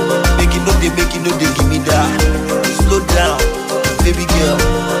girl. Make it no they give me that. Slow down, baby girl.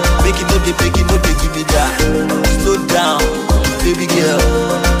 Make it no they give me that. Slow down, baby girl.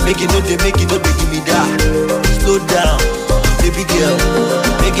 Make it no they give me that. Slow down, baby girl.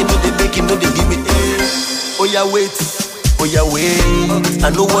 Make it no they give me that. Oh yeah, wait. Oh yeah, wait, I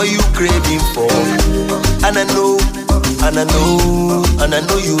know what you craving for. And I know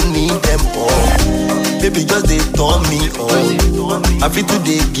you need them all. Baby, just they turn me on. I feel to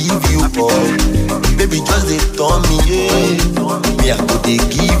they give you all. Baby, just they turn me on. Me I go they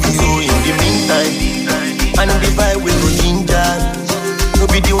give you in the meantime. And the vibe we go ginger. No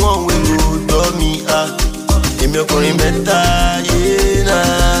be the one we go do me Give me a calling better, yeah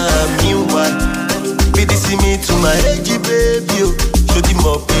nah. Meanwhile, be this me to my age, baby. Show them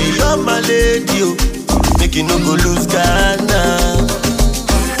up, you're my lady. Make you no go lose Ghana.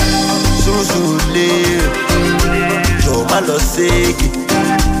 Susule, yo malo seki.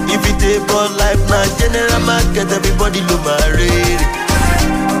 If it ain't about life, now general market, everybody lo marry.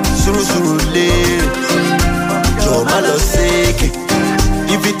 Susule, yo malo seki.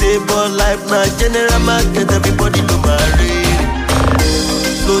 If it ain't about life, now general market, everybody lo marry.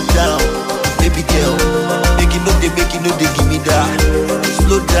 Slow down, baby girl. Make it no they give me that.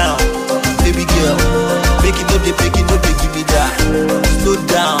 Slow down, baby girl. Make it no they give me that. Slow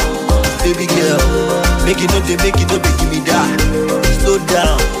down, baby girl. Make it no they give me that. Slow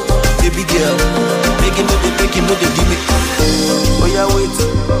down, baby girl. Make it no they give me. Oh yeah, wait.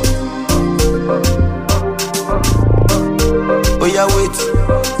 Oh yeah, wait.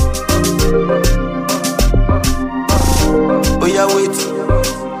 Oh yeah, wait.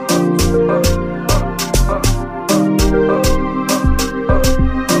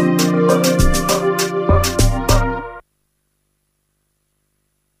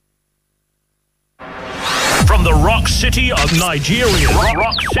 From the Rock City of Nigeria.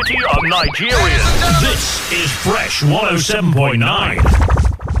 Rock City of Nigeria. This is Fresh 107.9.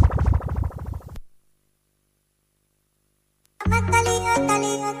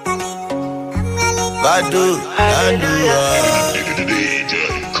 Badu, Hallelujah,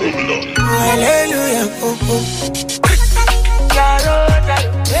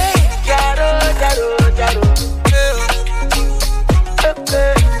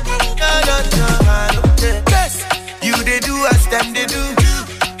 you they do as them they do.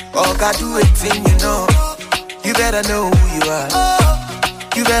 Oh God, do it thing, you know. You better know who you are.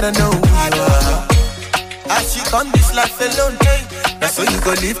 You better know who you are. As you come this life alone, that's how you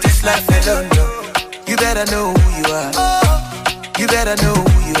go live this life alone. You better know who you are. You better know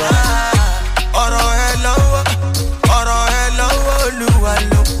who you are. Oro hello, Oluwa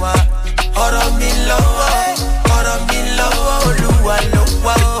Luwa. Oro mi lowo, Oluwa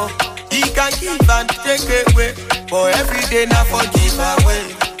Luwa. He can give and take away, but every day now forgive away.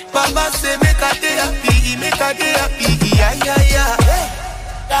 Baba say make a day happy, yeah, yeah, yeah.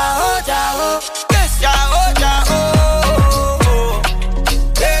 Jao, jao, yes, jao, jao.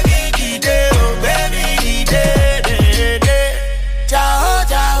 Baby, di day, jao,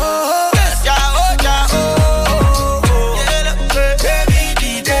 jao, yes, jao, jao. Baby,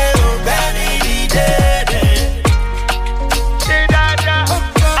 di day,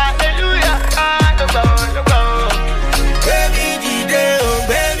 hallelujah,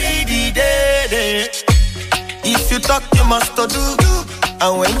 baby, di day. If you talk, you must do.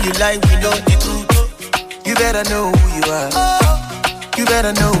 And when you lie, we know the truth. You better know who you are. You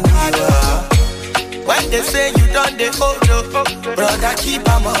better know who you are. When they say you done the no, brother, keep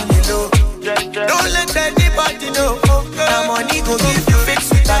our money low. Don't let anybody know. The money go give you fix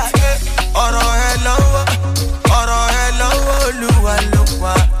with that. Oro hello, Oluwa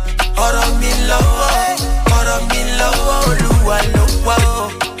Luwa. Oro mi lowo, Oluwa Luwa.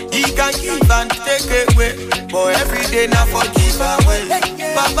 He can give and take away, but every day now forgive away.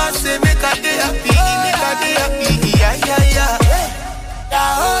 Baba say make a day happy, yeah, yeah, yeah.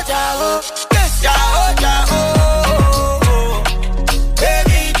 Jao, jao, yes, jao, jao.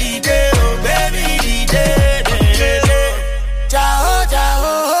 Baby, di day, jao,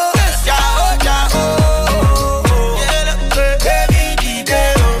 jao, yes, jao, jao. Baby, di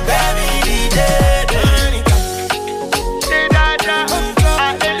day,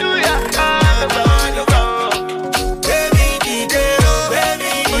 hallelujah.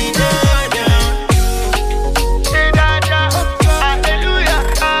 Baby, di day,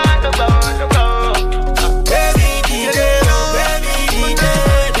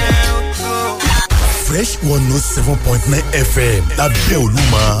 Fresh 107.9 FM lábẹ́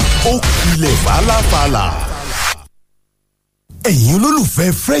Olúmọ ó kilẹ̀ fàlàfàlà. ẹ̀yin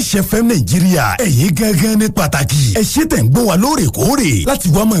olólùfẹ́ Fresh FM Nàìjíríà ẹ̀yin gangan ní pàtàkì ẹ ṣé tẹ̀ ń gbọ́ wa lóòrèkóòrè láti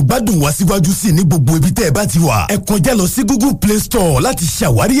wá máa gbádùn wa síwájú sí ní gbogbo ibi tẹ́ ẹ bá ti wà ẹ kọjá lọ sí Google Play Store láti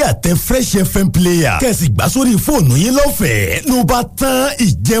ṣàwárí àtẹ Fresh FM Player kẹ́sì gbà sórí fóònù yín lọ́fẹ̀ẹ́ ló bá tán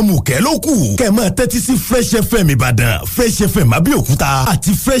ìjẹmùkẹ́ ló kù kẹ́ máa tẹ́tí sí Fresh FM Ìbàdàn Fresh FM Abẹ́òkúta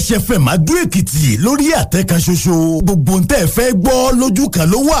àti Fresh FM Adó-Èkìtì lórí àtẹ kan ṣoṣo gbogbo ń tẹ́ ẹ fẹ́ gbọ́ lójú kan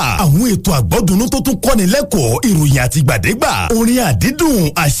ló wà àwọn ètò àgbọ́dúnú tó tún kọ́ni lẹ́kọ̀ọ́ ìròyìn àtìgbàdégbà orin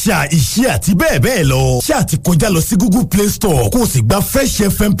àdídùn àṣà ìṣe àti bẹ́ẹ̀ bẹ́ẹ̀ lọ ṣáà ti kọjá lọ sí Google Play Store kó o sì gba Fresh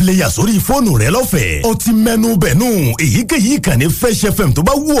FM Player sórí fóònù rẹ lọ́fẹ̀ẹ́ ó ti mẹ́nu bẹ̀nù èyíkéyìí ìkànnì Fresh FM tó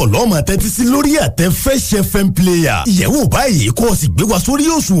bá wù ọ́ lọ́ọ́ máa tẹ́tí sí lórí àtẹ Fresh FM Player ìyẹ̀wò báyìí kó o sì gbé wa sórí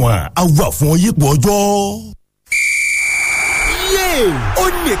òṣùwọ̀n àwa fún ọyípo ọjọ́. ó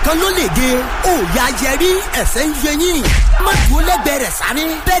nìkan ló lè dé òòyà yẹrí ẹ̀sẹ̀ ń yẹ yín má dúró lẹ́gbẹ̀ẹ́ rẹ̀ sáré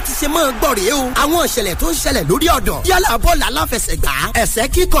bẹ́ẹ̀ ti ṣe máa gbọ́ rèé o àwọn ìṣẹ̀lẹ̀ tó ń ṣẹlẹ̀ lórí ọ̀dàn yálà bọ́ọ̀lù aláfẹsẹ̀gbá ẹ̀sẹ̀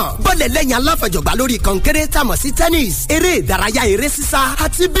kíkàn bọ́ọ̀lù ẹlẹ́yin aláfẹjọ̀gbá lórí kọ̀ǹkẹ́rẹ́ tàmọ̀ sí tennis eré ìdárayá eré sísá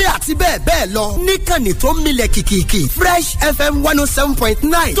àti bẹ́ẹ̀ bẹ́ẹ̀ lọ níkànnì tó milẹ̀ kìkìkì Fresh FM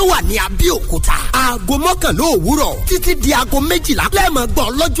 107.9 tó wà ní Abẹ́òkúta aago mọ́kànlá òwúrọ̀ títí di aago 12 lẹ́ẹ̀mọ̀ gbọ́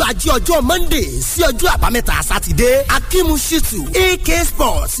lọ́jọ́ ajé ọjọ́ Monday sí ọjọ́ àbámẹ́ta sátidé Akimu Shitu AK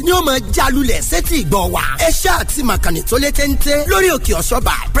Sports ni ó máa jálulẹ̀ sétí ìgbọ́ wa ẹ ṣáà ti màkànnì tó lé téńté lórí òkè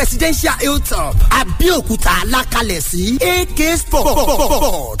ọ̀ṣọ́bà Presidential Hilltop Abẹ́òkúta alákalẹ̀ sí AK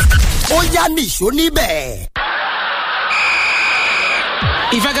Sports ó yá nìṣó níbẹ̀.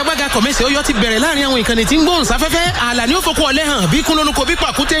 ìfagagbága kọ̀mẹ́sì ọyọ́ ti bẹ̀rẹ̀ láàrin àwọn ìkànnì tí ń gbóhùn sáfẹ́fẹ́ ààlà ni ó fokú ọlẹ́ hàn bí kúnlónúkọ bí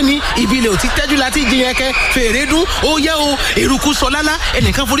pàkúté ni ìbílẹ̀ ò ti tẹ́jú láti jiyàn kẹ fèrè dún ó yẹ o eruku sọ lálá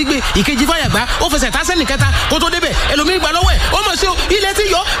ẹnìkan forígbé ìkejì fàyàgbá ó fẹsẹ̀ tásẹ̀ nìkẹta kó tó débẹ̀ ẹlòmíì gbà lọ́wọ́ ẹ̀ ó mọ̀ sí o ilẹ̀ ti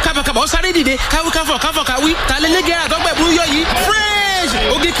yọ kàbàkàbà ó sáré dìde káwí káwí tàlẹ́lẹ́gẹ́ àtọ́gbẹ̀bù yọ yìí fresh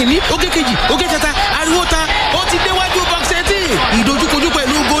oge kìíní oge kejì oge kẹta ariwo ta ó ti déwájú bọ́ksẹ́tì ìdojúkojú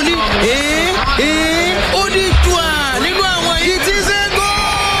pẹ̀lú goli ó di jùà nínú àwọn yìí tí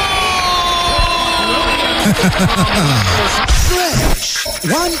Fresh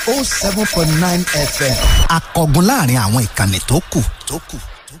 107.9 FM akọgun láàrin àwọn ìkànnì tó kù.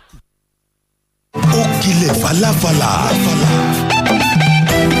 ó kilẹ̀ falafala.